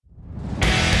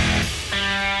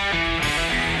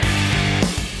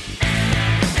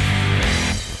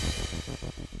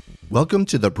Welcome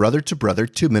to the Brother to Brother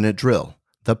 2-Minute Drill,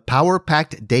 the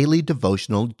power-packed daily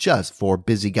devotional just for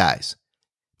busy guys.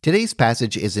 Today's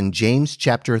passage is in James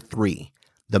chapter 3.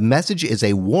 The message is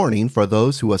a warning for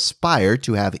those who aspire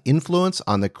to have influence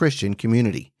on the Christian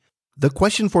community. The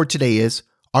question for today is,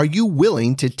 are you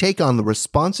willing to take on the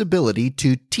responsibility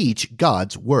to teach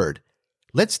God's Word?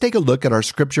 Let's take a look at our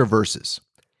scripture verses.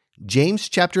 James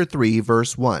chapter 3,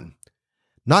 verse 1.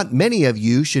 Not many of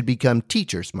you should become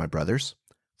teachers, my brothers,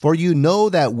 for you know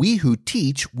that we who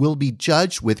teach will be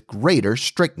judged with greater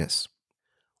strictness.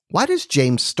 Why does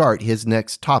James start his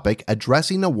next topic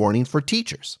addressing a warning for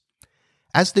teachers?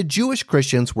 As the Jewish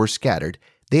Christians were scattered,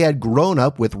 they had grown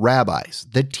up with rabbis,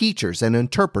 the teachers and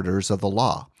interpreters of the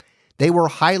law. They were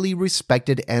highly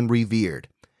respected and revered.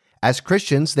 As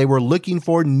Christians, they were looking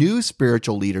for new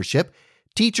spiritual leadership,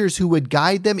 teachers who would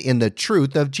guide them in the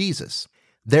truth of Jesus.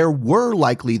 There were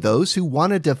likely those who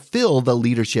wanted to fill the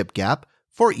leadership gap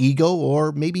for ego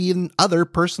or maybe even other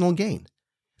personal gain.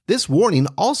 This warning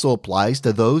also applies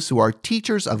to those who are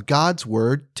teachers of God's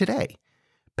Word today.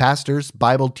 Pastors,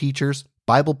 Bible teachers,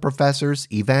 Bible professors,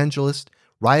 evangelists,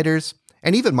 writers,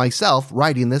 and even myself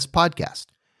writing this podcast.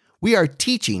 We are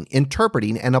teaching,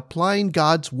 interpreting, and applying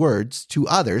God's words to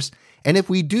others, and if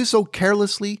we do so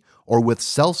carelessly or with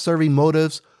self-serving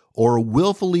motives or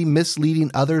willfully misleading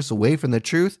others away from the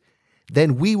truth,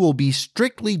 then we will be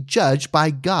strictly judged by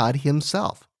God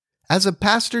Himself. As a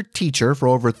pastor-teacher for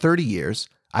over 30 years,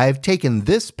 I have taken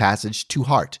this passage to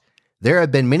heart. There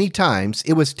have been many times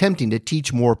it was tempting to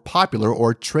teach more popular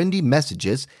or trendy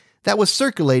messages that was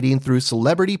circulating through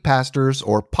celebrity pastors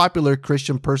or popular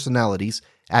Christian personalities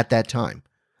at that time.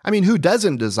 I mean, who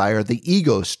doesn't desire the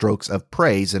ego strokes of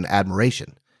praise and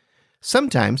admiration?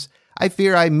 Sometimes I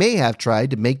fear I may have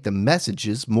tried to make the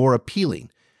messages more appealing,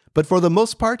 but for the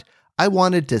most part, I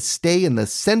wanted to stay in the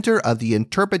center of the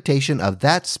interpretation of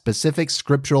that specific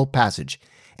scriptural passage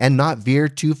and not veer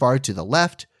too far to the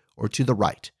left or to the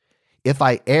right. If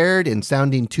I erred in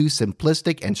sounding too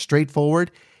simplistic and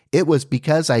straightforward, it was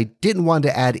because I didn't want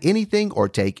to add anything or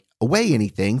take away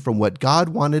anything from what God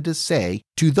wanted to say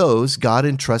to those God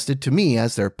entrusted to me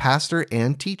as their pastor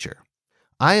and teacher.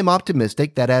 I am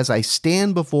optimistic that as I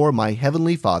stand before my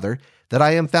Heavenly Father, that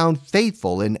I am found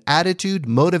faithful in attitude,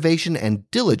 motivation,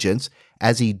 and diligence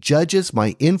as He judges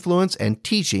my influence and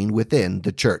teaching within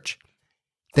the church.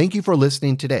 Thank you for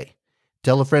listening today.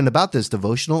 Tell a friend about this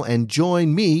devotional and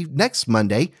join me next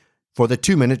Monday for the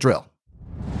 2-Minute Drill.